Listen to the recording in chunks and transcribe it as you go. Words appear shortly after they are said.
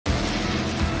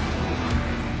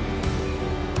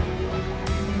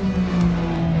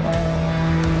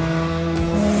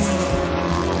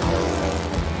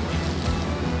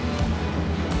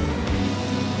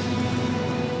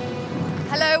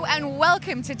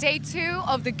welcome to day 2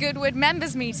 of the Goodwood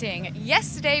Members Meeting.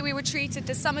 Yesterday we were treated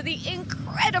to some of the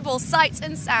incredible sights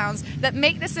and sounds that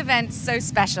make this event so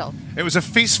special. It was a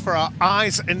feast for our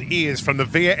eyes and ears, from the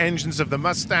V8 engines of the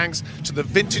Mustangs to the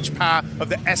vintage power of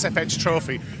the SFH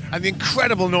Trophy and the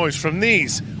incredible noise from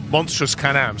these monstrous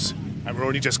Can-Ams. And we're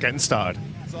only just getting started.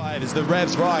 As the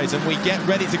revs rise and we get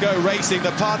ready to go racing,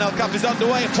 the Parnell Cup is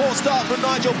underway. A poor start from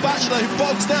Nigel Batchelor, who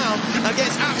bogs down and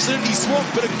gets absolutely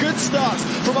swamped, but a good start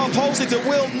from our pole sitter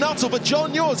Will Nuttall. But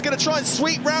John Muir is going to try and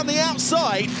sweep round the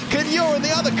outside. Can Muir and the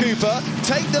other Cooper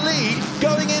take the lead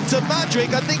going into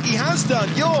Madrick? I think he has done.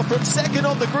 Muir from second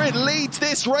on the grid leads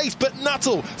this race, but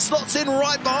Nuttall slots in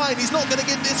right behind. He's not going to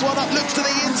give this one up. Looks to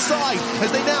the inside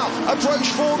as they now approach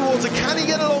Fordwater. Can he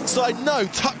get alongside? No,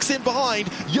 tucks in behind.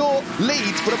 Muir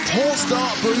leads, but a poor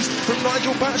start, Bruce, from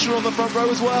Nigel Batchelor on the front row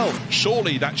as well.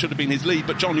 Surely that should have been his lead,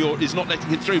 but John Muir is not letting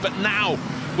him through. But now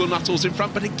Will Nuttall's in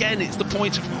front. But again, it's the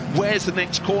point of where's the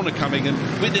next corner coming, and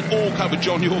with it all covered,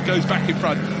 John Muir goes back in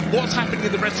front. What's happening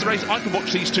in the rest of the race? I can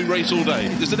watch these two race all day.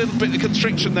 There's a little bit of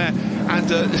constriction there, and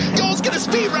Muir's going to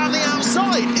speed round the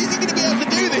outside. Is he going to be able to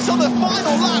do this on the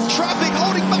final lap? Traffic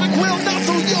holding back Will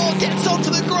Nuttall. Muir gets onto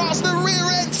the grass. The rear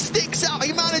end sticks out.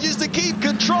 He manages to keep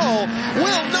control.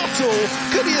 Will Nuttall,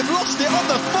 could he have lost it on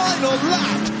the final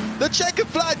lap? The checkered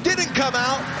flag didn't come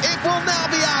out. It will now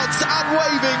be out and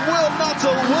waving. Will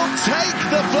Nuttall will take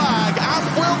the flag and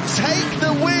will take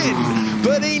the win.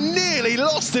 But he nearly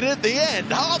lost it at the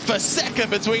end. Half a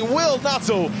second between Will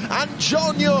Nuttall and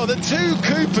John Muir. The two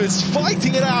Coopers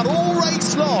fighting it out all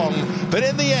race long. But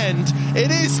in the end, it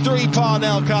is 3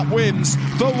 Parnell Cup wins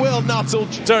for Will Nuttall.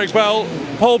 Derek Bell,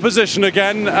 pole position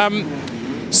again.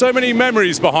 So many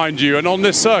memories behind you and on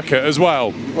this circuit as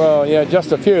well. Well, yeah,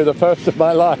 just a few. The first of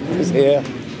my life was here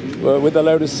with the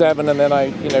Lotus 7, and then I,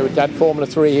 had Formula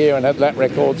 3 here and had lap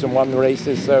records and won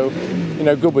races. So,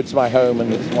 Goodwood's my home,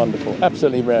 and it's wonderful.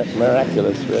 Absolutely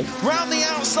miraculous, really. Round the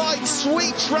outside,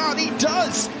 sweeps round, he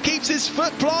does. Keeps his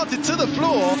foot planted to the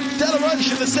floor.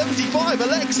 Delaroche in the 75,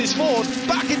 Alexis Ford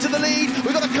back into the lead.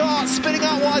 We've got a car spinning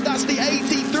out wide, that's the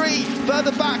 83.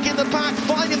 Further back in the pack,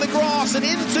 finding the grass and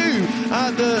into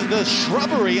the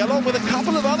shrubbery, along with a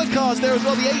couple of other cars there as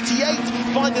well. The 88,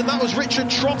 finding that was Richard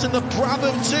Trott in the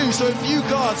Brabham too. So a few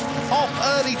cars off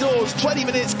early doors. 20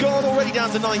 minutes gone, already down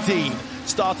to 19.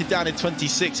 Started down in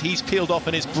 26, he's peeled off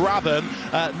in his Brabham.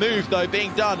 Move though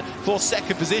being done for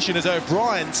second position as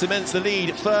O'Brien cements the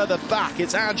lead further back.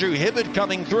 It's Andrew Hibbard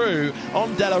coming through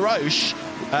on Delaroche.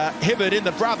 Hibbard in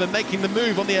the Brabham making the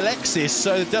move on the Alexis,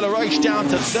 so Delaroche down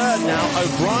to third now.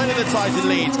 O'Brien in the tighter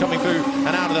leads coming through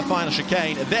and out of the final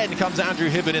chicane. Then comes Andrew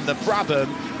Hibbard in the Brabham,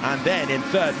 and then in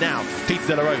third now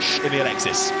Peter Delaroche in the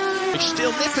Alexis.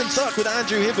 Still nip and tuck with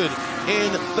Andrew Hibbard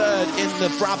in third in the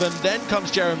Brabham. Then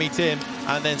comes Jeremy Tim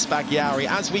and then Spaghiari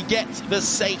as we get the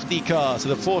safety car. So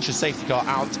the Porsche safety car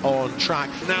out on track.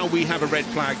 now we have a red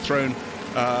flag thrown,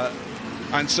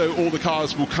 and so all the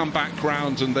cars will come back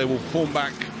round and they will form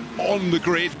back on the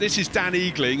grid. This is Dan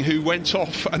Eagling, who went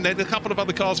off, and then a couple of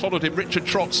other cars followed him. Richard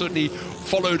Trott certainly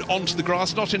followed onto the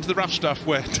grass, not into the rough stuff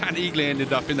where Dan Eagling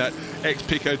ended up in that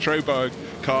ex-Pico Troberg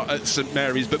car at St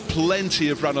Mary's, but plenty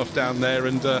of runoff down there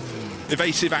and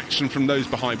evasive action from those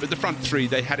behind. But the front three,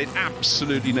 they had it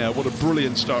absolutely nailed. What a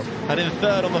brilliant start. And in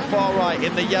third on the far right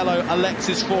in the yellow,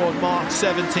 Alexis Ford, Mark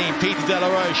 17, Peter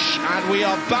Delaroche. And we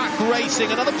are back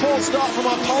racing. Another poor start from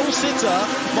our pole sitter,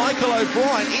 Michael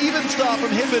O'Brien. Even start from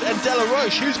Hibbard and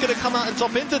Delaroche. Who's going to come out and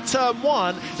top into turn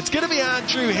one? It's going to be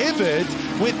Andrew Hibbard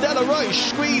with Delaroche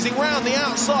squeezing round the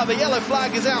outside. The yellow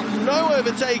flag is out. No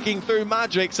overtaking through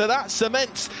Madrick. So that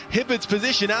cements Hibbard's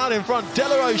position out in front.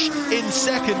 Delaroche in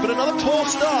second, but another poor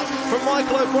start from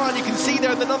Michael O'Brien. You can see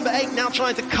there in the number 8 now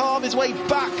trying to carve his way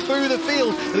back through the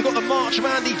field. They've got the March of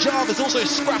Andy Jarvis also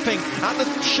scrapping at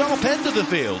the sharp end of the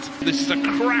field. This is a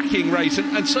cracking race,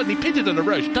 and certainly Peter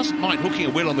Delaroche doesn't mind hooking a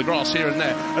wheel on the grass here and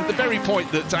there. At the very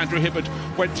point that Andrew Hibbard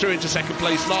went through into second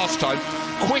place last time,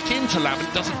 quick into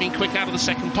Lavant doesn't mean quick out of the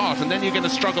second part, and then you're going to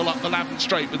struggle up the Lavant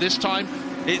straight. But this time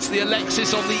it's the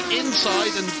Alexis on the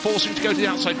inside and force him to go to the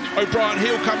outside. O'Brien,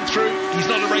 he'll come through. He's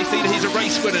not a race leader, he's a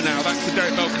race winner now. That's the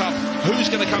Derek Bell Cup. Who's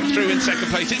going to come through in second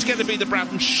place? It's going to be the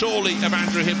Brabham, surely, of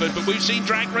Andrew Hibbard. But we've seen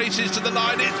drag races to the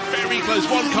line. It's very close.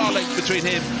 1 car length between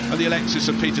him and the Alexis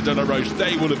and Peter Delaroche.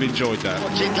 They will have enjoyed that.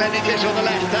 Watching Glenn English on the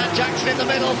left, Dan Jackson in the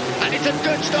middle, and it's a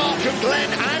good start from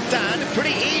Glenn and Dan.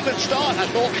 Pretty even start, I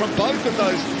thought, from both of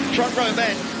those front row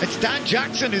men. It's Dan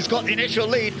Jackson who's got the initial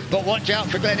lead, but watch out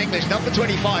for Glenn English, number 20.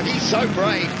 1:25. He's so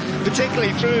brave,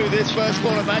 particularly through this first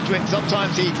corner Madrid.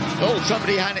 Sometimes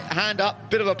somebody hand up,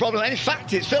 bit of a problem. And in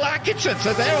fact, it's Phil Atkinson.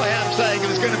 So there I am saying it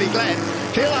was going to be Glenn.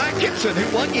 Phil Atkinson, who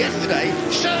won yesterday,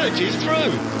 surges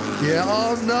through. Yeah,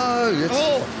 oh no.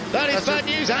 That is bad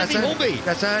news. Andy Hornby.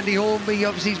 That's Andy Hornby.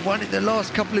 Obviously, he's won it the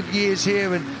last couple of years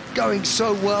here and going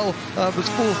so well. Was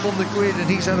fourth on the grid, and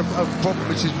he's had a problem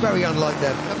which is very unlike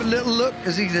them. Have a little look.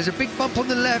 There's a big bump on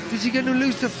the left. Is he going to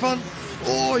lose the front?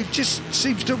 Oh, he just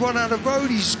seems to run out of road.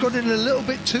 He's got in a little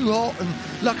bit too hot, and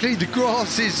luckily the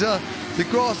grass is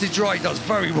dry. He does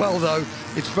very well though.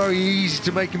 It's very easy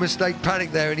to make a mistake,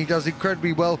 panic there, and he does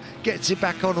incredibly well. Gets it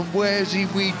back on, and where's he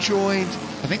rejoined?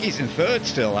 I think he's in third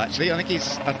still. Actually, I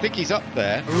think he's up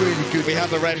there. Really good. We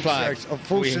have a red flag.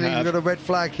 Unfortunately, we've got a red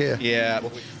flag here. Yeah,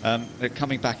 they're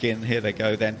coming back in. Here they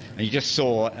go then. And you just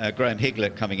saw Graham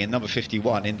Higlett coming in, number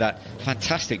 51, in that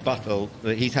fantastic battle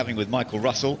that he's having with Michael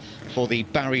Russell for the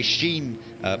Barry Sheen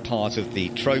part of the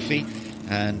trophy.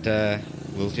 And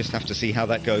we'll just have to see how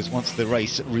that goes once the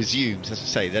race resumes. As I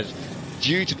say, there's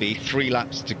due to be 3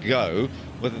 laps to go.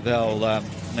 Whether they'll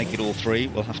make it all 3,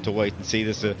 we'll have to wait and see.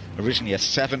 There's originally a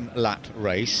 7-lap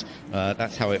race.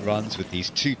 That's how it runs with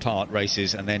these 2-part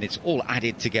races, and then it's all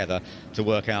added together to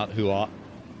work out who our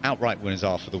outright winners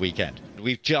are for the weekend.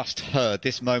 We've just heard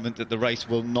this moment that the race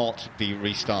will not be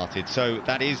restarted. So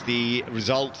that is the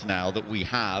result now that we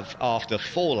have after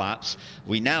 4 laps.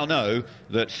 We now know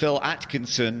that Phil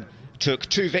Atkinson took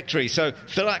 2 victories, so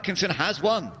Phil Atkinson has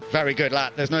won. Very good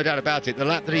lap, there's no doubt about it. The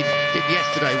lap that he did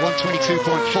yesterday,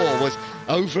 1:22.4, was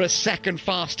over a second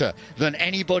faster than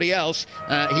anybody else.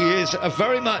 He is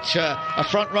very much a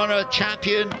front-runner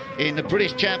champion in the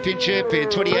British Championship in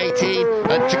 2018,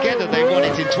 and together they won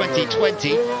it in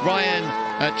 2020. Ryan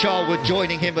Charwood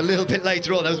joining him a little bit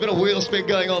later on. There was a bit of wheel spin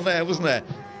going on there, wasn't there?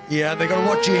 Yeah, they've got to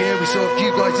watch you here. We saw a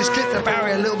few guys just clip the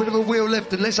barrier, a little bit of a wheel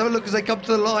lift, and let's have a look as they come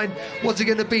to the line. What's it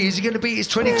going to be? Is he going to beat his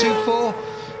 22.4?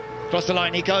 Across the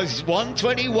line he goes,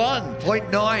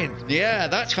 1:21.9. Yeah,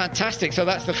 that's fantastic. So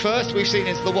that's the first we've seen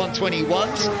into the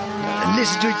 1:21s. And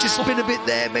listen to it, just spin a bit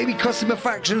there, maybe cost him a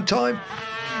fraction of time.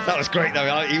 That was great though.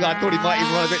 I thought he might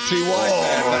even run a bit too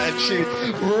wide there,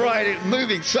 but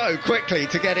moving so quickly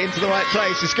to get into the right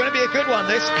place. It's going to be a good one,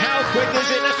 this. How quick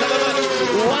is it? Let's have a look.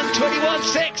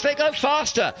 1:21.6. They go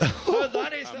faster.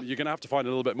 That is you're going to have to find a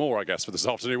little bit more, I guess, for this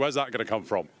afternoon. Where's that going to come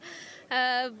from?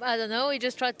 I don't know. We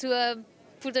just tried to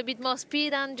put a bit more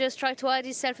speed and just try to hide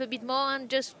himself a bit more and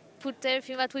just put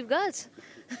everything that we've got.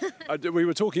 We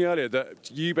were talking earlier that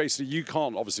you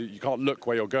can't look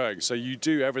where you're going, so you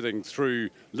do everything through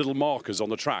little markers on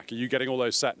the track. Are you getting all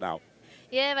those set now?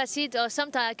 Yeah, that's it. Or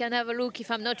sometimes I can have a look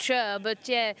if I'm not sure, but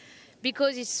yeah,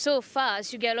 because it's so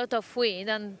fast, you get a lot of wind,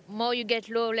 and more you get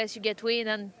low, less you get wind,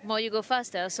 and more you go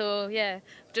faster. So yeah,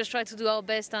 just try to do our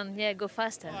best and yeah, go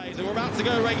faster. So we're about to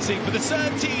go racing for the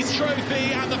Surtees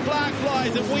Trophy, and the flag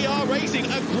flies, and we are racing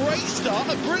a great start,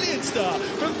 a brilliant start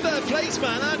from third place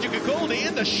man Andrew Cacaldi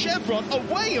in the Chevron,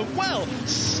 away and well.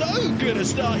 So good a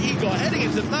start he got heading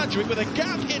into Madrid with a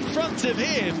gap in front of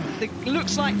him. It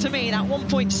looks like to me that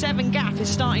 1.7 gap is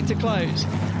starting to close.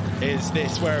 Is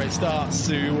this where it starts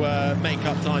to make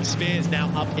up time? Spears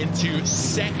now up into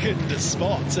second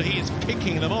spot, so he is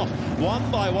picking them off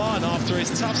one by one after his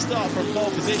tough start from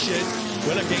pole position.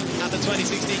 We're looking at the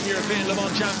 2016 European Le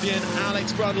Mans champion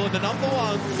Alex Brundle in the number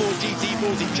 1 Ford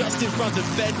GT40, just in front of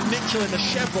Ben Mitchell in the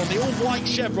Chevron, the all-white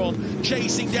Chevron,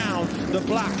 chasing down the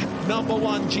black number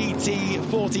 1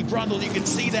 GT40. Brundle, you can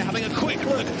see there, having a quick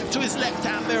look to his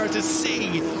left-hand mirror to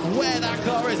see where that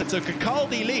car is. So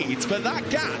Cacaldi leads, but that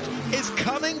gap is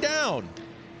coming down.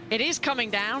 It is coming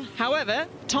down. However,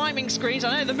 timing screens,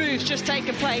 I know the move's just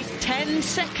taken place.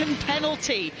 10-second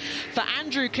penalty for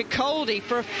Andrew Cacaldi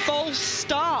for a false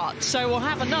start. So we'll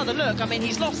have another look. I mean,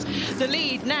 he's lost the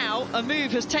lead now. A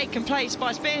move has taken place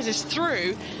by Spears is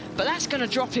through, but that's going to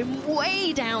drop him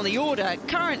way down the order.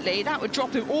 Currently, that would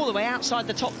drop him all the way outside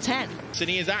the top 10. And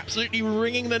he is absolutely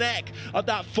wringing the neck of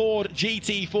that Ford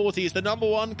GT40. It's the number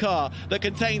 1 car that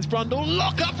contains Brundle.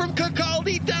 Lock up from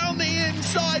Cacaldi down the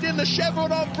inside in the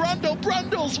Chevron on Brundle.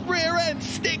 Brundle's rear end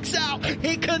sticks out.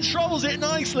 He controls it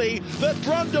nicely, but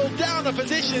Brundle down a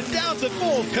position, down to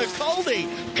 4th. Cacaldi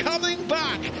coming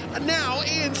back. And now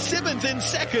Ian Simmons in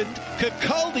 2nd.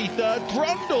 Cacaldi 3rd.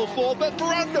 Brundle 4th, but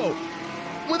Brundle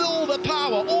with all the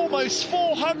power, almost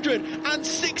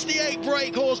 468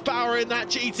 brake horsepower in that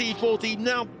GT40,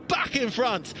 now back in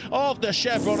front of the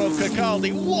Chevron of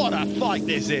Cacaldi. What a fight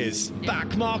this is.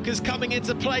 Back markers coming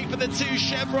into play for the 2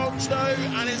 Chevrons though,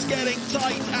 and it's getting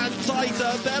tight and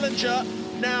tighter. Bellinger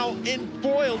now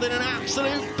embroiled in an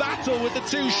absolute battle with the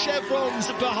two chevrons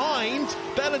behind.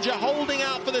 Bellinger holding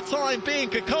out for the time being.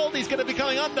 Kirkcaldy's going to be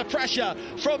coming under pressure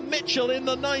from Mitchell in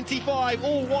the 95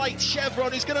 all-white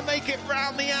chevron, who's going to make it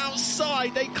round the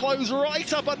outside. They close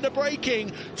right up under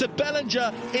braking to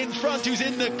Bellinger in front, who's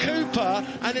in the Cooper,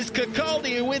 and it's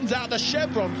Kirkcaldy who wins out the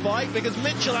chevron fight because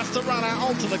Mitchell has to run out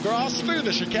onto the grass through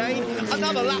the chicane.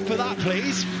 Another lap of that,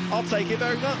 please. I'll take it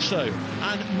very much so.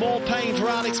 And more pain for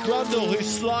Alex Grundle, who's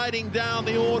sliding down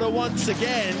the order once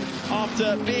again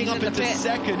after being up into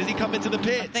second. Did he come into the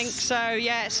pits? I think so,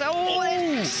 yes. Oh,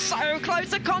 it's so close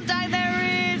to contact.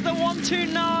 There is the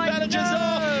 129. Bellinger's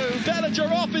off.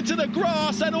 Bellinger off into the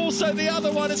grass, and also the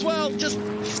other one as well, just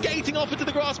skating off into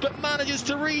the grass, but manages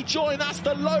to rejoin. That's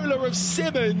the Lola of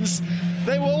Simmons.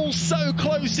 They were all so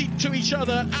close to each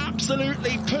other,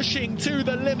 absolutely pushing to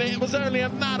the limit. It was only a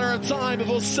matter of time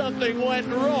before something went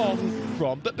wrong.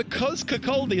 But because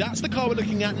Kirkcaldy, that's the car we're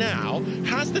looking at now,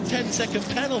 has the 10-second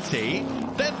penalty,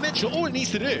 then Mitchell, all he needs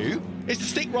to do is to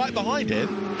stick right behind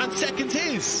him, and second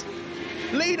his.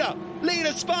 Leader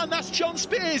spun, that's John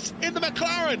Spears in the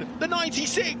McLaren, the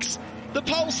 96. The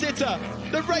pole sitter,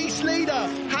 the race leader,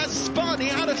 has spun. He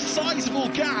had a sizable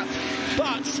gap,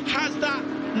 but has that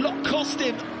cost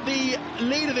him the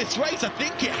lead of this race? I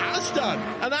think it has done.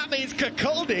 And that means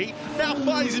Kirkcaldy now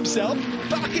finds himself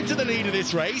back into the lead of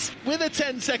this race with a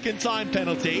 10-second time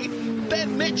penalty.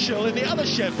 Ben Mitchell in the other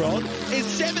chevron is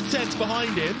 7/10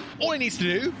 behind him. All he needs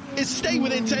to do is stay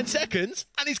within 10 seconds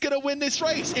and he's going to win this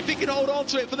race if he can hold on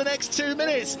to it for the next 2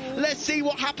 minutes. Let's see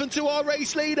what happened to our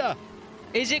race leader.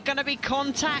 Is it going to be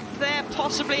contact there?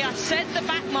 Possibly. I said the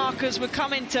back markers would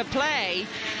come into play,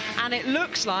 and it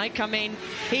looks like, I mean,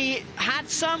 he had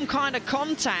some kind of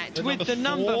contact with the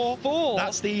number 4.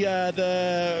 That's the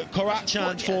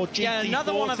Korachan for GT40, yeah,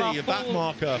 another one of our back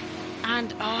marker.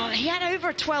 And he had over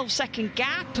a 12-second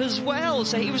gap as well,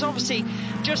 so he was obviously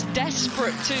just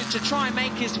desperate to try and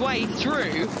make his way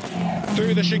through.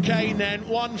 Through the chicane then,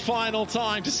 one final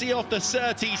time to see off the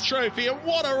Surtees trophy, and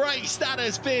what a race that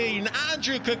has been.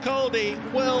 Andrew Kirkcaldy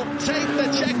will take the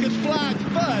checkered flag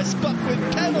first, but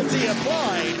with penalty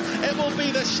applied, it will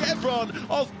be the chevron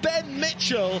of Ben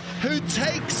Mitchell who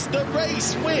takes the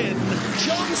race win.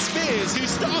 John Spears, who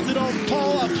started on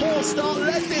pole, a poor start,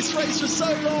 led this race for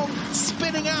so long,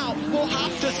 spinning out, will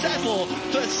have to settle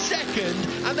for second,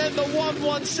 and then the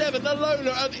 117, the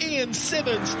Lola of Ian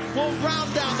Simmons, will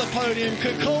round out the podium.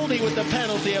 Kirkcaldy with the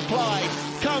penalty applied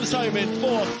comes home in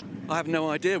fourth. I have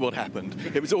no idea what happened.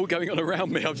 It was all going on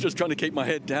around me. I was just trying to keep my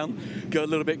head down, go a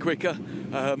little bit quicker,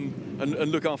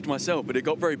 and look after myself. But it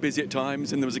got very busy at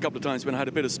times, and there was a couple of times when I had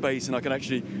a bit of space and I could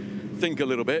actually think a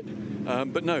little bit.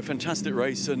 But no, fantastic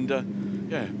race, and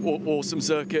yeah, awesome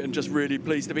circuit, and just really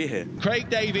pleased to be here. Craig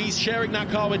Davies sharing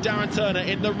that car with Darren Turner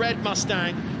in the red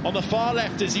Mustang. On the far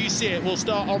left, as you see it, will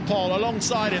start on pole.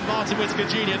 Alongside him, Martin Whittaker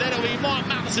Jr. Then it'll be Mark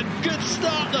Matheson. Good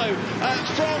start, though,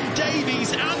 from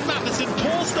Davies and Matheson.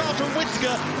 Poor start from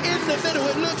Whittaker in the middle.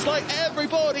 It looks like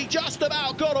everybody just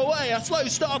about got away. A slow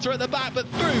starter at the back, but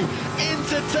through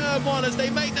into turn one as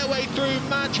they make their way through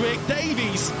Madgwick.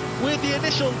 Davies with the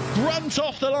initial grunt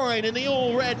off the line in the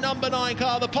all-red number 9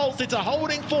 car. The pole sitter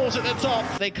holding force at the top.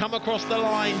 They come across the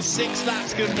line, 6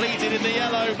 laps completed in the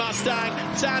yellow Mustang.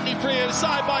 Sandy Prius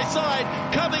side by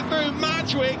side, coming through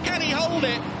Madgwick. Can he hold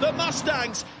it? The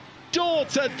Mustangs door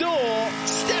to door,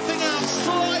 stepping out,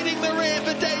 sliding the rear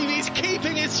for Davies,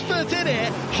 keeping his foot in it,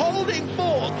 holding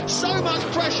forth. So much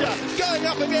pressure going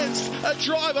up against a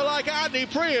driver like Andy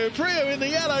Priu. Priu in the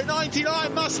yellow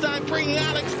 99 Mustang, bringing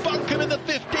Alex Buncombe in the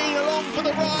 15 along for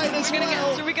the ride as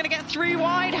well. We're going to get 3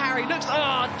 wide, Harry. Looks,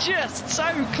 just so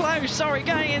close. Sorry,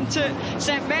 going into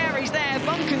St Mary's there.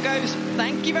 Buncombe goes,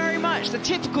 thank you very much. The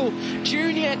typical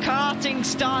junior karting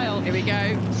style. Here we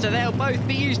go. So they'll both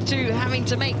be used to having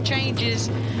to make changes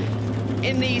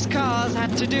in these cars.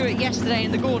 Had to do it yesterday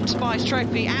in the Gordon Spice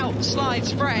Trophy. Out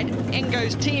slides Fred, in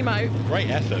goes Timo. Great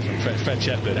effort from Fred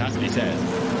Shepherd, has to be said.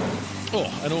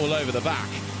 And all over the back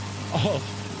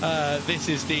of this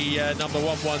is the number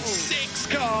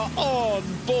 116 car on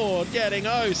board, getting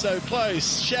so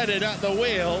close, shedded at the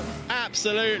wheel,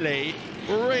 absolutely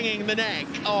wringing the neck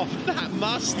off that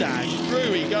Mustang.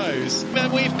 Through he goes.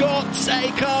 And we've got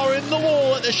a car in the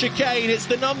wall at the chicane. It's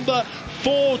the number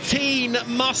 14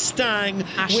 Mustang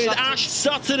with Ash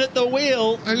Sutton at the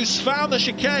wheel, who's found the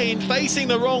chicane facing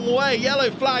the wrong way.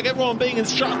 Yellow flag, everyone being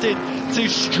instructed to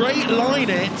straight line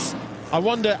it. I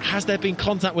wonder, has there been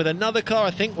contact with another car?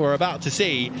 I think we're about to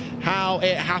see how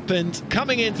it happened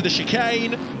coming into the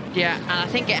chicane. Yeah, and I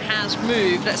think it has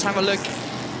moved. Let's have a look.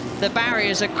 The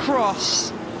barriers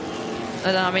across.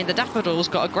 And I mean, the Daffodils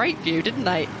got a great view, didn't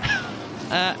they?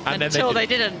 until they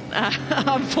didn't,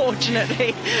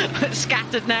 unfortunately.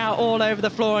 Scattered now all over the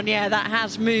floor, and yeah, that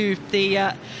has moved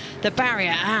the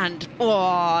barrier, and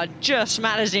just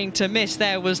managing to miss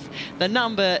there was the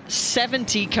number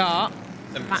 70 car.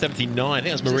 79, I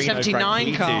think that's Marino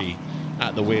 79 car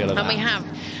at the wheel of that. And we have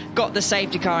got the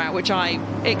safety car out, which I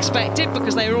expected,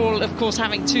 because they were all, of course,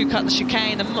 having to cut the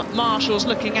chicane. The marshals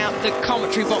looking out the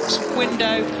commentary box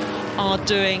window are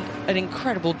doing an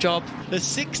incredible job. The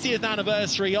 60th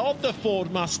anniversary of the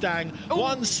Ford Mustang.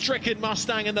 One stricken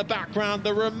Mustang in the background,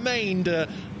 the remainder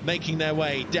making their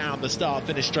way down the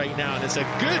start-finish straight now, and it's a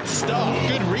good start,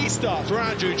 good restart for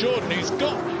Andrew Jordan, who's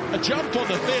got a jump on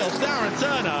the field. Darren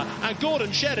Turner and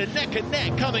Gordon Shedden neck and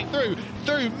neck coming through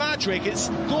Madrick. It's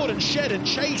Gordon Shedden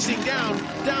chasing down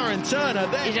Darren Turner.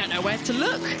 You don't know where to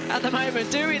look at the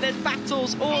moment, do we? There's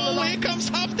battles all along. Here comes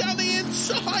Huff down the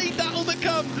inside. That'll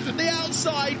become the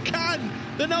outside. Can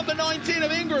the number 19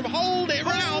 of Ingram hold it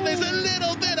round? There's a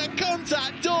little bit of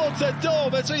contact door to door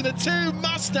between the two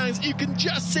Mustangs. You can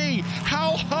just see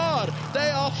how hard they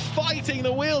are fighting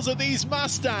the wheels of these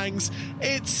Mustangs.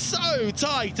 It's so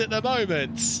tight at the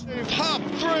moment. Huff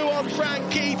through on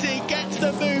Franchitti, gets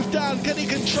the move done. Can he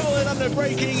control it under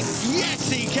braking?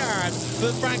 Yes, he can.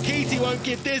 But Franchitti won't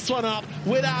give this one up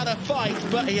without a fight,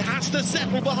 but he has to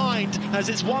settle behind as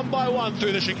it's one by one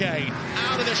through the chicane.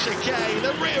 Out of the chicane,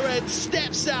 the rear end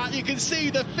steps out. You can see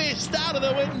the fist out of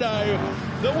the window.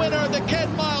 The winner of the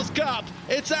Ken Miles Cup,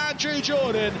 it's Andrew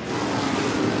Jordan.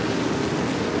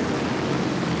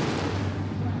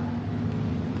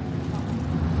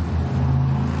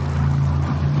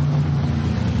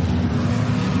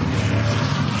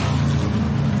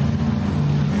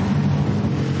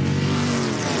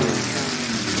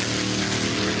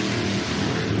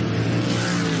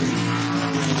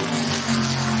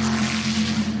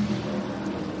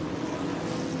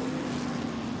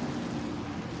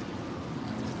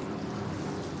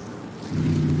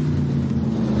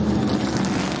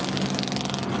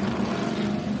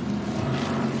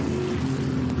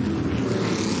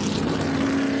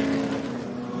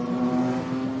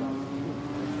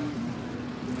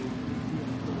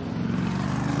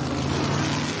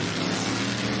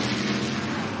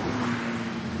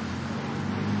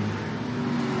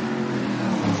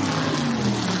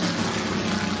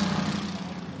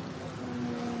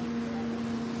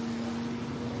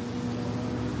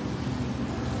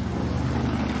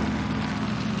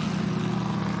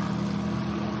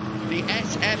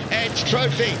 SFH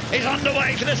Trophy is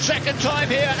underway for the second time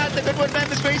here at the Goodwood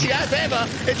Members Meeting. As ever,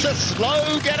 it's a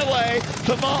slow getaway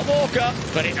for Mark Walker,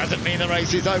 but it doesn't mean the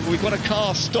race is over. We've got a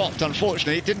car stopped,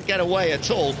 unfortunately. It didn't get away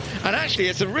at all. And actually,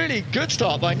 it's a really good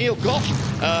start by Neil Goff.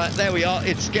 There we are.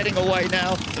 It's getting away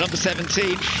now. Number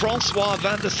 17, Francois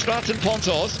van der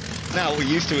Straten-Pontos. Now, we're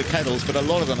used to with pedals, but a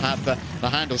lot of them have the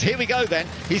handles. Here we go then.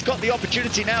 He's got the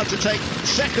opportunity now to take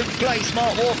second place,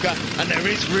 Mark Walker, and there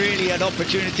is really an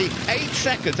opportunity. 8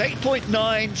 seconds,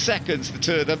 8.9 seconds, the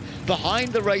two of them,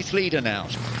 behind the race leader now.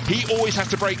 He always has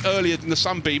to brake earlier than the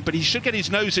Sunbeam, but he should get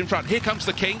his nose in front. Here comes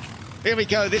the King. Here we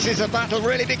go. This is a battle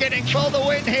really beginning for the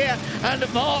win here.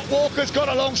 And Mark Walker's got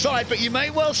alongside, but you may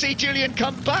well see Julian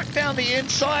come back down the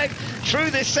inside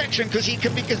through this section because he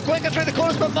can be quicker through the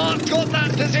corners, but Mark's got that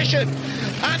position.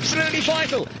 Absolutely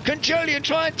vital. Can Julian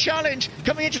try and challenge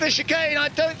coming into the chicane? I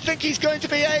don't think he's going to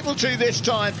be able to this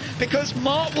time because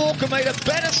Mark Walker made a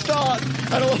better start.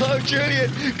 And although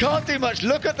Julian can't do much,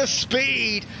 look at the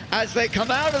speed as they come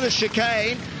out of the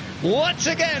chicane. Once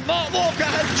again, Mark Walker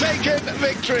has taken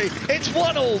victory. It's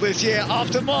 1-1 this year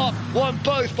after Mark won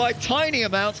both by tiny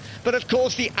amounts. But of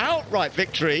course, the outright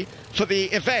victory for the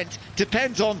event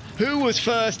depends on who was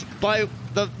first by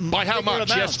how much amount.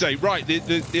 Yesterday. Right,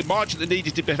 the margin that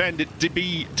needed to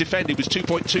be defended was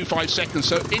 2.25 seconds.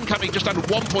 So incoming just under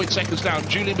 1 seconds down.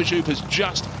 Julian Majoub has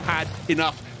just had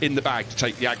enough in the bag to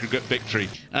take the aggregate victory.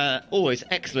 Always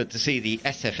excellent to see the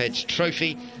SFH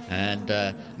Trophy.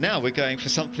 And now we're going for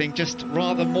something just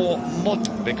rather more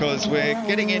modern because we're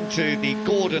getting into the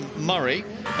Gordon Murray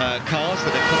cars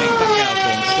that are coming back out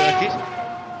on circuit.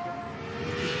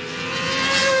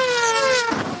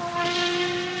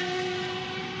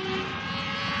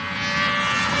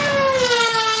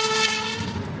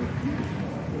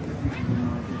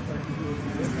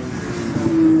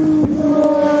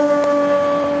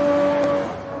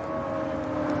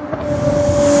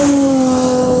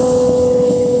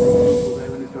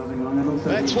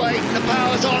 Let's wait, the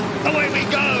power's on, away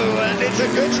we go, and it's a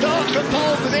good start from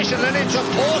pole position, and it's a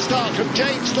poor start from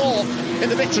James Thorpe in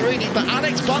the Vittorini, but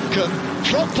Alex Buncombe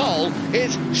from pole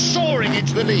is soaring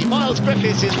into the lead. Miles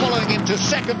Griffiths is following him to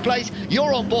second place.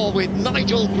 You're on board with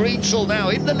Nigel Greensall now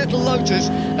in the little Lotus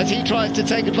as he tries to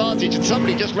take advantage, and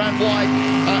somebody just ran wide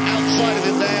outside of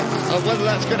him there. Whether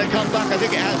that's going to come back, I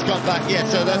think it has come back,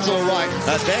 yes, so that's all right.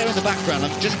 There in the background,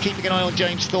 I'm just keeping an eye on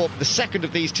James Thorpe, the second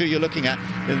of these two you're looking at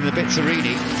in the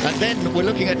Bizzarini, and then we're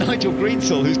looking at Nigel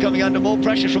Greensall, who's coming under more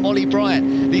pressure from Ollie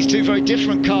Bryant. These two very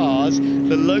different cars,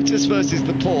 the Lotus versus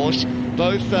the Porsche,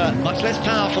 both much less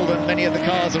powerful than many of the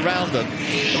cars around them,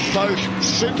 both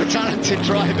super talented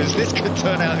drivers. This could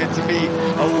turn out into be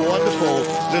a wonderful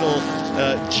little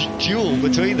duel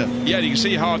between them. Yeah, you can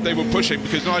see how hard they were pushing,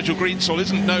 because Nigel Greensall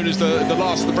isn't known as the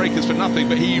last of the breakers for nothing,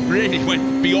 but he really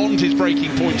went beyond his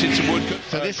braking point into Wood.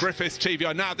 Griffith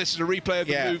TVI. Now this is a replay of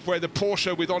the move where the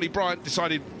Porsche with Ollie Bryant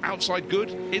decided outside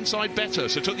good, inside better.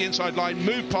 So took the inside line,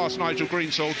 moved past Nigel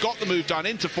Greensall, got the move done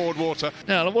into Ford Water.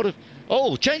 Now what a...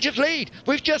 Oh, change of lead.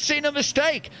 We've just seen a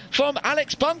mistake from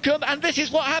Alex Buncombe, and this is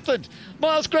what happened.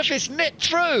 Miles Griffiths nipped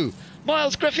through.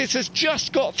 Miles Griffiths has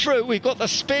just got through. We've got the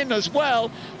spin as well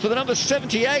for the number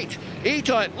 78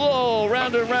 E-Type. Whoa,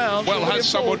 round and round. Well, has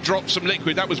someone dropped some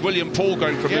liquid? That was William Paul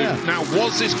going for a move. Now,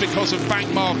 was this because of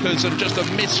bank markers and just a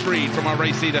misread from our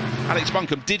race leader, Alex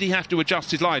Buncombe? Did he have to adjust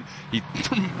his line? He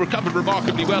recovered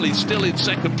remarkably well. He's still in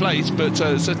second place, but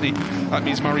certainly that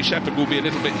means Murray Shepherd will be a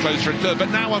little bit closer in third.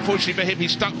 But now, unfortunately for him,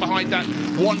 he's stuck behind that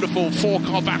wonderful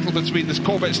four-car battle between the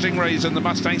Corvette Stingrays and the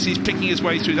Mustangs. He's picking his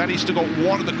way through that. He's still got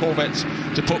one of the Corvettes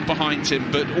to put behind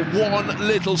him, but one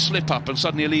little slip up and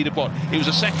suddenly a lead of what? It was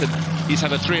a second. He's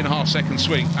had a 3.5 second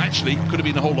swing. Actually, could have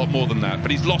been a whole lot more than that,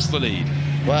 but he's lost the lead.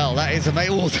 Well, that is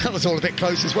amazing. Oh, that was all a bit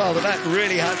close as well, but that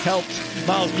really has helped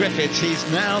Miles Griffiths.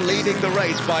 He's now leading the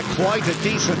race by quite a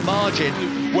decent margin.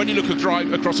 When you look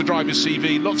across a driver's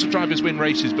CV, lots of drivers win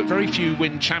races, but very few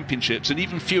win championships, and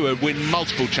even fewer win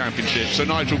multiple championships. So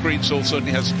Nigel Greensall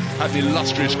certainly has had an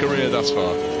illustrious career thus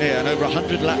far. Yeah, and over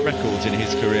 100 lap records in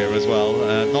his career as well.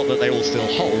 Not that they all still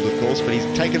hold, of course, but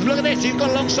he's taken... Look at this, he's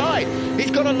got alongside.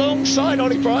 He's got alongside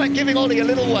Ollie Bryant, giving Ollie a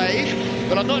little wave,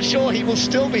 but I'm not sure he will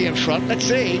still be in front. Let's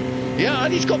see. Yeah,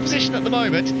 and he's got position at the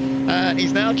moment.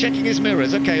 He's now checking his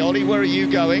mirrors. Okay, Ollie, where are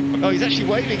you going? Oh, he's actually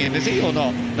waving him, is he, or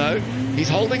not? No, he's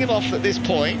holding him off at this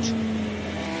point.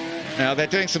 Now they're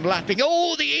doing some lapping.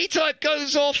 Oh, the E-Type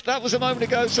goes off. That was a moment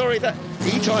ago. Sorry, that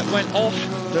E-Type went off,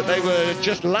 that they were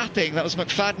just lapping. That was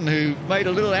McFadden who made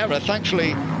a little error.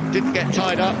 Thankfully, didn't get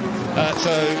tied up.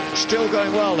 So still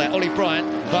going well there, Ollie Bryant.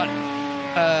 But,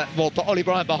 but Ollie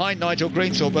Bryant behind Nigel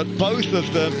Greensall, but both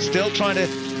of them still trying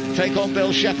to take on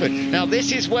Bill Shepherd. Now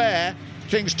this is where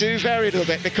things do vary a little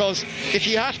bit, because if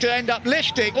you have to end up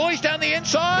lifting... Oh, he's down the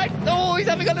inside. Oh, he's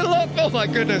having a little look. Oh my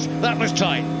goodness, that was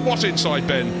tight. What inside,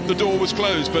 Ben? The door was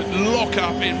closed, but lock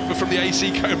up in from the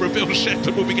AC Cobra. Bill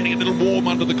Shepherd will be getting a little warm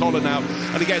under the collar now.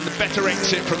 And again, the better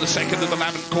exit from the second of the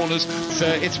Lavant corners. So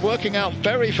it's working out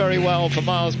very, very well for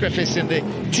Miles Griffiths in the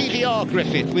TVR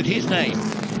Griffith with his name.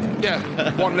 Yeah,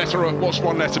 what's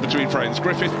one letter between friends?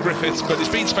 Griffiths, but it's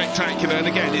been spectacular, and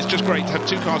again, it's just great to have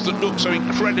two cars that look so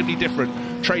incredibly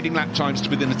different, trading lap times to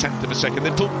within a tenth of a second.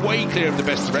 They're pulled way clear of the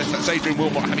best of the rest. That's Adrian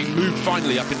Wilmot having moved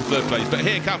finally up into third place, but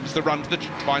here comes the run to the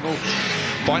final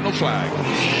flag.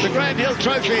 The Graham Hill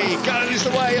Trophy goes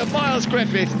the way of Miles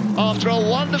Griffiths after a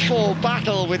wonderful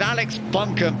battle with Alex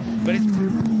Buncombe, but it's...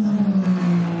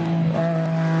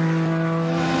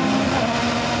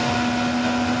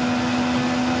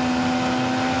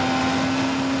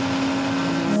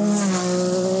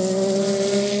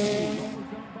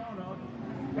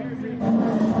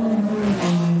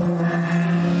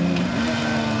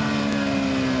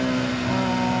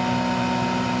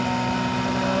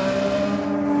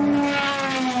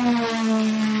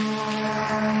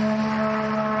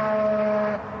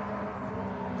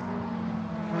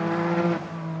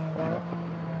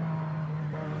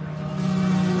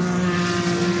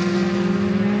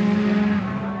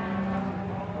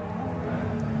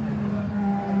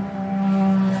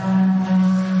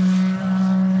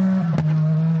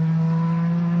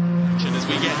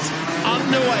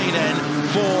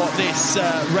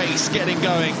 Race getting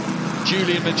going.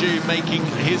 Julian Majou making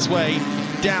his way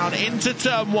down into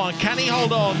turn one. Can he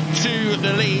hold on to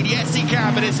the lead? Yes, he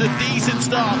can, but it's a decent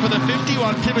start for the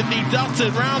 51 Timothy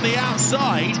Dutton round the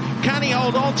outside. Can he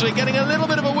hold on to it? Getting a little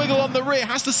bit of a wiggle on the rear.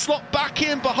 Has to slot back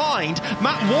in behind.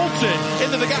 Matt Walton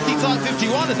in the Bugatti Type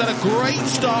 51 has had a great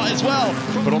start as well.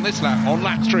 But on this lap, on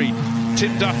lap 3,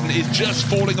 Tim Dutton is just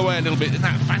falling away a little bit in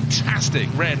that fantastic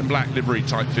red and black livery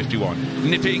Type 51.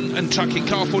 Nipping and tucking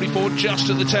car 44 just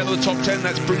at the tail of the top 10.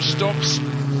 That's Bruce Stops.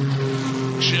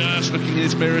 just looking in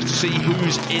his mirror to see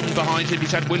who's in behind him.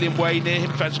 He's had William Way near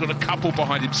him. In fact, he's got a couple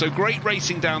behind him. So great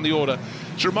racing down the order.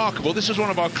 It's remarkable. This was one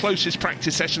of our closest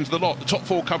practice sessions of the lot. The top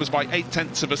four covers by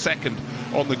 0.8 of a second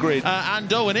on the grid.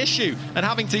 And an issue, and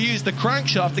having to use the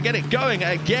crankshaft to get it going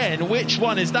again. Which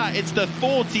one is that? It's the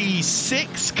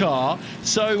 46 car.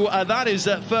 So that is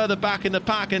further back in the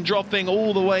pack and dropping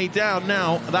all the way down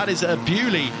now. That is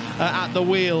Bewley at the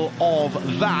wheel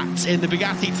of that in the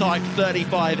Bugatti Type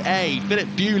 35A. Philip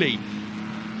Bewley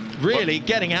really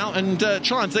getting out and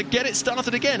trying to get it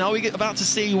started again. Are we about to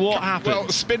see what happens? Well,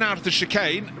 spin out of the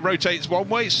chicane, rotates one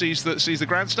way, sees the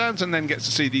grandstands, and then gets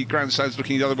to see the grandstands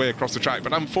looking the other way across the track.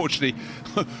 But unfortunately,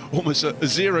 almost a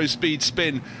zero-speed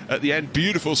spin at the end.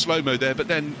 Beautiful slow-mo there, but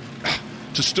then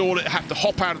to stall it, have to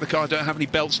hop out of the car, don't have any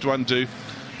belts to undo.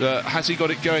 Has he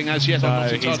got it going as yet? I'm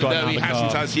not entirely there. He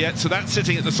hasn't as yet. So that's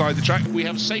sitting at the side of the track. We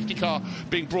have a safety car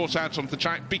being brought out onto the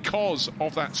track because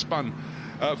of that spun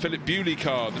Philip Bewley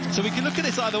car. So we can look at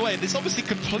this either way. This obviously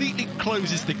completely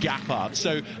closes the gap up.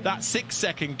 So that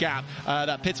 6-second gap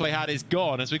that Pitway had is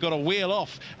gone, as we've got a wheel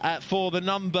off for the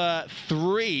number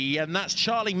 3, and that's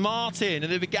Charlie Martin.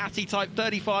 And the Bugatti Type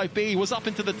 35B was up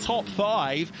into the top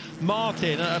 5.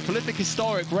 Martin, a prolific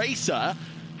historic racer,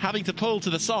 having to pull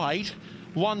to the side.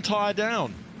 One tyre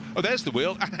down. Oh, there's the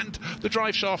wheel and the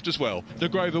drive shaft as well. The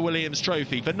Grover Williams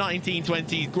Trophy for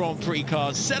 1920 Grand Prix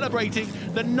cars, celebrating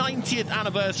the 90th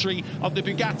anniversary of the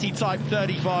Bugatti Type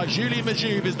 35. Julien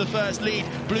Majoub is the first lead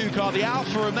blue car. The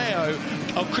Alfa Romeo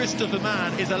of Christopher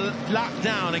Mann is a lap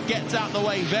down and gets out the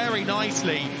way very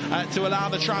nicely to allow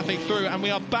the traffic through. And we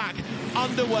are back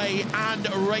underway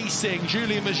and racing.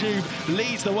 Julien Majoub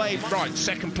leads the way. Right,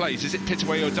 second place. Is it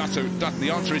Pitaway or Dutton?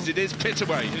 The answer is it is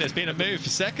Pitaway. There's been a move for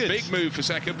second. Big move for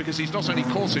second, because he's not only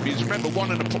caught him, he's, remember,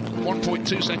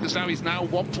 1.2 seconds now. He's now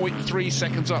 1.3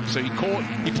 seconds up. So he caught,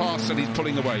 he passed, and he's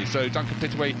pulling away. So Duncan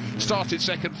Pitaway started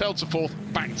second, fell to fourth,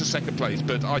 back to second place.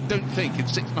 But I don't think in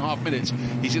 6.5 minutes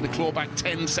he's going to claw back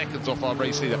 10 seconds off our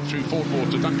race leader through Ford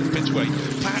Water. Duncan Pitaway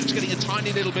perhaps getting a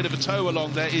tiny little bit of a tow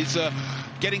along there, is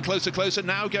getting closer,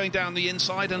 now going down the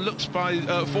inside, and looks by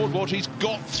Ford Water. He's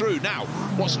got through. Now,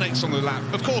 what's next on the lap?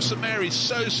 Of course, St Mary's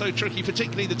so tricky,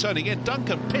 particularly the turning in.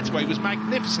 Duncan Pitaway was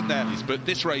magnificent there, but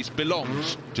this race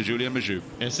belongs to Julien Majoub.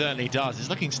 It certainly does. It's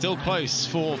looking still close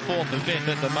for 4th and 5th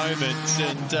at the moment,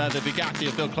 and the Bugatti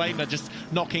of Bill Clayton just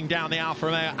knocking down the Alfa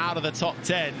Romeo out of the top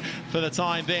 10 for the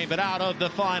time being. But out of the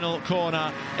final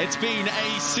corner, it's been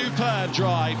a superb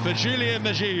drive for Julien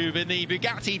Majoub in the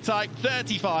Bugatti Type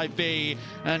 35B.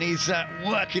 And he's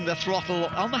working the throttle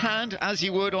on the hand, as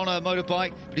you would on a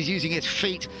motorbike, but he's using his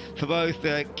feet for both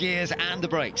the gears and the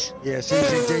brakes. Yes,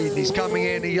 he's indeed. He's coming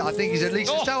in. I think he's at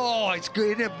least... it's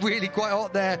good. Really quite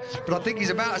hot there. But I think he's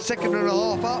about 1.5 seconds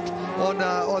up on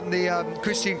the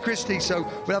Christian Christie. So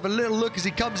we'll have a little look as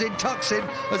he comes in, tucks in,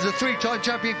 as the 3-time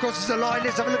champion crosses the line.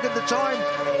 Let's have a look at the time.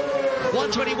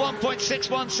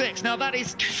 1:21.616. Now that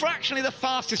is fractionally the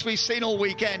fastest we've seen all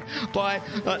weekend by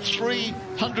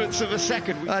 0.03 of a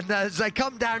second. And as they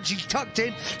come down, she's tucked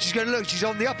in. She's going to look. She's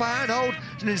on the upper handhold,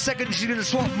 and in a second she's going to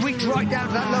swap, reach right down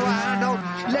to that lower handhold,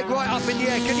 leg right up in the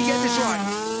air. Can he get this right?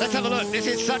 Let's have a look. This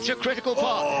is such a critical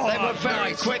part. They were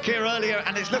very quick here earlier,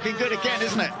 and it's looking good again,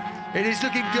 isn't it? It is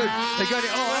looking good. They got it.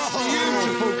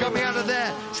 Beautiful coming out of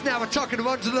there. It's now a tuck and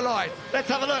one to the line. Let's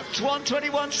have a look.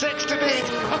 1:21.6 to beat.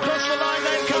 Across the line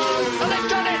they come. And they've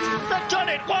done it. They've done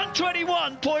it.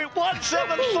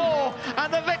 1:21.174.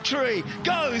 And the victory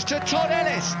goes to Todd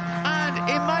Ellis and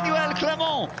Emmanuel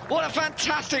Clement. What a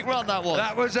fantastic run that was.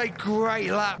 That was a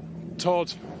great lap.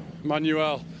 Todd,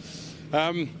 Manuel,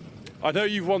 I know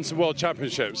you've won some world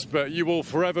championships, but you will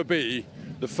forever be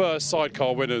the first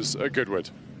sidecar winners at Goodwood.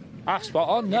 Spot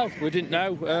on. No, we didn't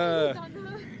know.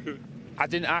 I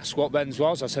didn't ask what Ben's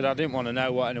was. I said I didn't want to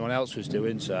know what anyone else was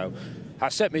doing, so I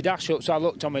set my dash up. So I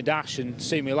looked on my dash and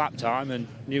see my lap time and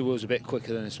knew it was a bit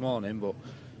quicker than this morning. But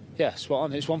yeah, spot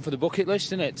on. It's one for the bucket list,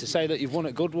 isn't it? To say that you've won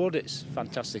at Goodwood, it's a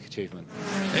fantastic achievement.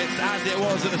 It's as it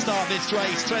was at the start of this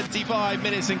race, 25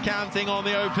 minutes and counting on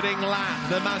the opening lap.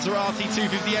 The Maserati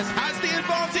 250S has the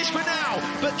advantage for now,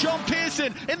 but John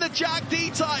Pearson in the Jag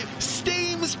D-Type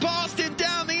steams past him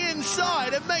down the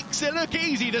inside and makes it look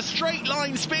easy. The straight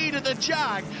line speed of the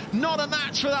Jag, not a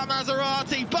match for that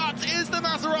Maserati, but is the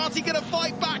Maserati going to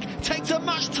fight back? Takes a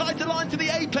much tighter line to the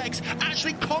apex,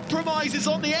 actually compromises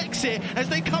on the exit as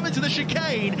they come into the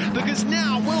chicane, because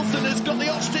now Wilson has got the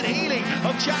Austin Healy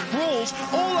of Jack Rawls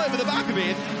all over the back of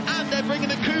him, and they're bringing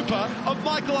the Cooper of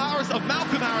Malcolm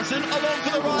Harrison along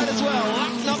for the ride as well.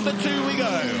 Lap number 2 we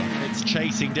go. it's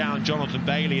chasing down Jonathan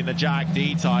Bailey in the Jag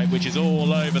D-Type, which is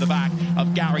all over the back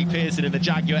of Gary Pearson in the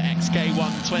Jaguar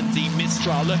XK120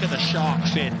 Mistral. Look at the shark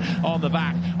fin on the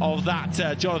back of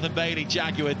that Jonathan Bailey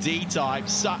Jaguar D-Type.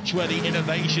 Such were the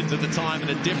innovations at the time and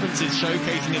the differences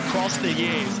showcasing across the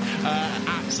years.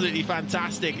 Absolutely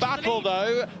fantastic. Battle,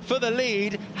 though, for the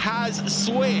lead has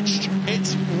switched.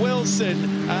 It's Wilson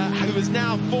who has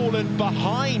now fallen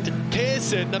behind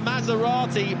Pearson, the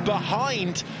Maserati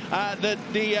behind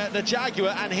the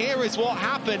Jaguar, and here is what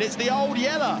happened. It's the old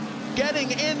Yeller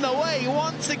getting in the way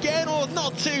once again, or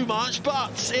not too much,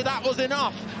 but that was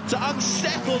enough to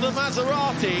unsettle the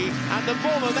Maserati, and the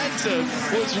more momentum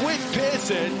was with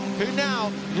Pearson, who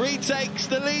now retakes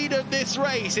the lead of this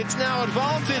race. It's now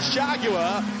advantage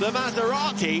Jaguar. The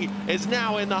Maserati is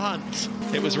now in the hunt.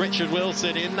 It was Richard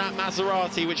Wilson in that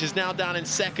Maserati, which is now down in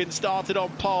second, started on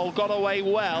pole, got away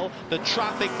well. The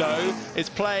traffic, though, is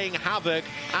playing havoc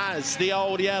as the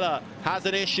old Yeller has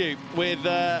an issue with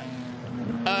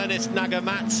Ernest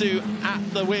Nagamatsu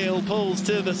at the wheel, pulls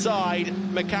to the side.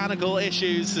 Mechanical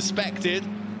issues suspected.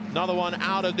 Another one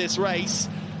out of this race.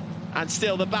 And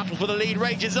still the battle for the lead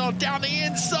rages on. Down the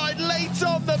inside, late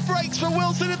on the brakes for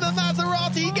Wilson in the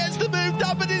Maserati. He gets the move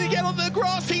done, but did he get on the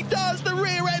grass? He does. The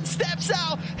rear end steps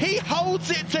out. He holds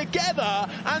it together,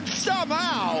 and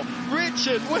somehow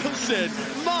Richard Wilson,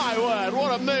 my word,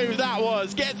 what a move that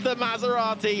was, gets the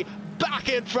Maserati back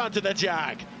in front of the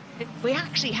Jag. We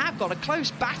actually have got a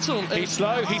close battle. He's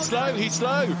slow, he's slow, he's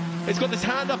slow. He's got his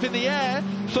hand up in the air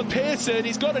for Pearson.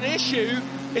 He's got an issue.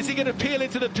 Is he going to peel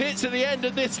into the pits at the end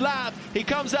of this lap? He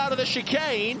comes out of the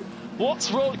chicane. What's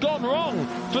gone wrong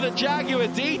for the Jaguar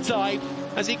D-Type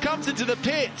as he comes into the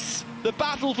pits? The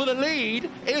battle for the lead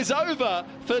is over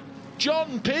for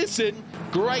John Pearson.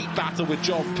 Great battle with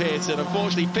John Pearson.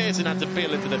 Unfortunately, Pearson had to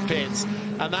peel into the pits,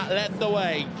 and that led the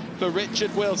way for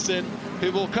Richard Wilson,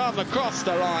 who will come across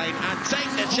the line and take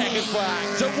the checkered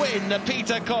flag to win the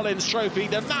Peter Collins Trophy.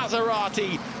 The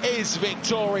Maserati is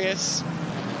victorious.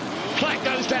 Flag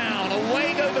goes down,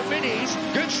 away go the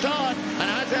Minis, good start, and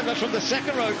as ever from the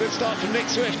second row, good start from Nick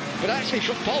Swift, but actually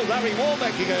from pole, Larry Wall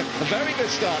making a very good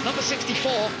start. Number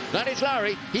 64, that is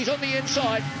Larry, he's on the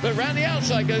inside, but round the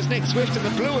outside goes Nick Swift in the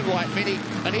blue and white Mini,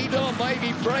 and he may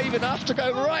be brave enough to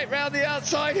go right round the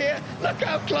outside here. Look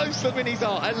how close the Minis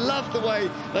are. I love the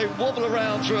way they wobble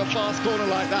around through a fast corner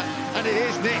like that, and it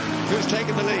is Nick who's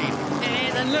taken the lead. It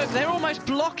is, and look, they're almost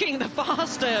blocking the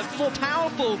faster, more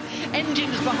powerful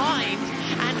engines behind.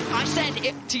 And I said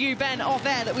it to you, Ben, off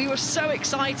air, that we were so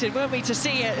excited, weren't we, to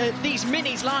see these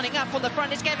Minis lining up on the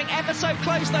front. It's getting ever so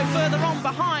close, though, further on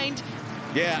behind.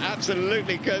 Yeah,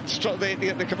 absolutely good.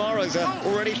 The Camaros are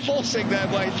already forcing their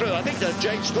way through. I think that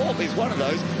James Thorpe is one of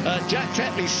those. Jack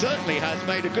Tetley certainly has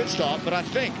made a good start, but I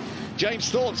think James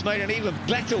Thorpe's made an even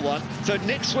better one. So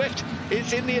Nick Swift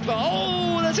is in the advance.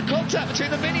 Oh, there's a contact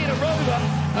between the Mini and a Rover,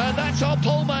 and that's our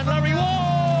poleman, Larry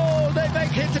Wall. They make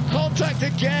hit to contact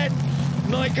again.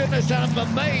 My goodness, I'm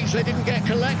amazed they didn't get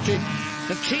collected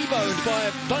and T-boned by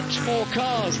a bunch more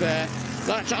cars there.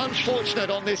 That's unfortunate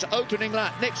on this opening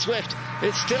lap. Nick Swift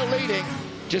is still leading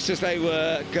just as they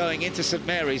were going into St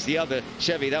Mary's, the other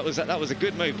Chevy. That was a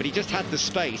good move, but he just had the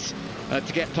space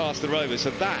to get past the Rover.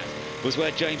 So that was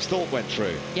where James Thorpe went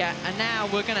through. Yeah, and now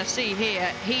we're going to see here,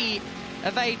 he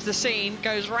evades the scene,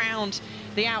 goes round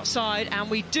the outside, and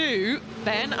we do,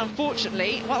 Ben,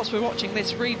 unfortunately, whilst we're watching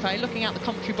this replay, looking out the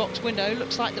commentary box window,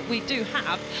 looks like that we do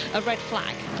have a red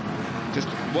flag. Just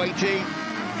waiting.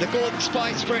 The Gordon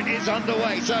Spice sprint is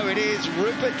underway, so it is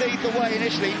Rupert Death away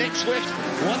initially. Nick Swift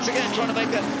once again trying to make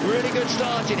a really good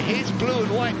start in his blue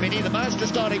and white Mini. The Mazda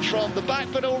starting from the back,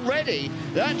 but already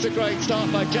that's a great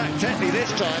start by Jack Tetley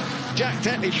this time. Jack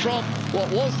Tetley from what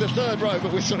was the third row,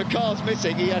 but with sort of cars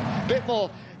missing. He had a bit more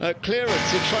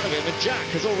clearance in front of him, and Jack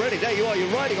has already, there you are, you're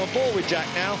riding on board with Jack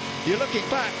now. You're looking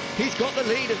back, he's got the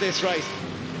lead of this race.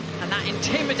 And that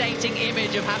intimidating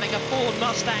image of having a Ford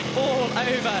Mustang all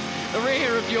over the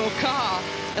rear of your car,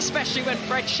 especially when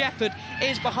Fred Shepherd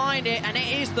is behind it, and it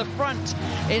is the front,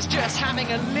 is just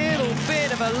having a little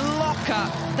bit of a locker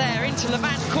there into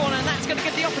Levant corner, and that's going to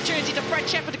give the opportunity to Fred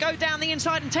Shepherd to go down the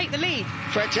inside and take the lead.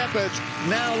 Fred Shepherd's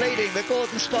now leading the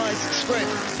Gordon Spice sprint.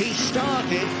 He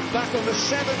started back on the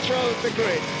 7th row of the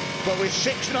grid, but with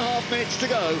 6.5 minutes to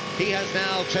go, he has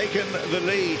now taken the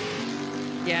lead.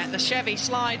 Yeah, the Chevy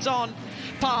slides on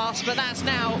past, but that's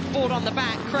now Ford on the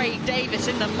back. Craig Davis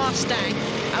in the Mustang,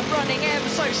 and running ever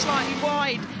so slightly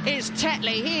wide is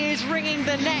Tetley. He is wringing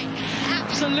the neck,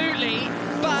 absolutely,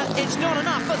 but it's not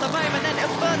enough at the moment. Then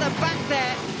further back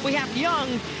there, we have Young,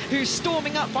 who's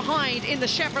storming up behind in the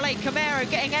Chevrolet Camaro,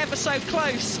 getting ever so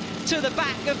close to the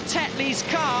back of Tetley's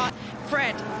car.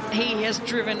 Fred, he has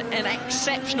driven an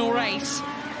exceptional race,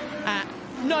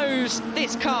 knows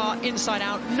this car inside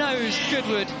out, knows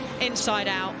Goodwood inside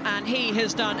out, and he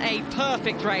has done a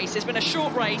perfect race. It's been a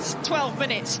short race, 12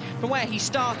 minutes from where he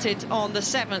started on the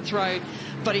 7th row,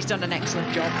 but he's done an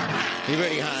excellent job. He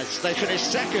really has. They finished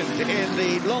second in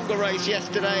the longer race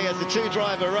yesterday as a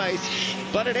two-driver race,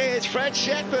 but it is Fred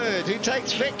Shepherd who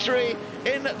takes victory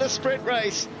in the sprint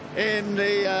race in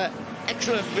the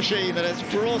excellent machine that has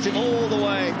brought him all the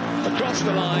way across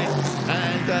the line.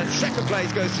 And second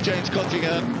place goes to James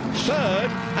Cottingham. Third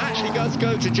actually does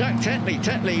go to Jack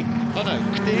Tetley. Oh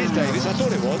no, it is Davis, I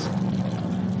thought it was.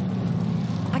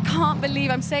 I can't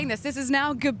believe I'm saying this. This is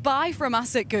now goodbye from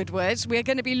us at Goodwood. We're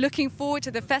going to be looking forward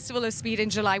to the Festival of Speed in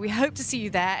July. We hope to see you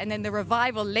there, and then the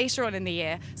revival later on in the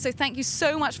year. So thank you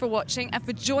so much for watching and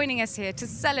for joining us here to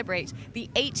celebrate the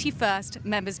 81st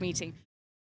Members Meeting.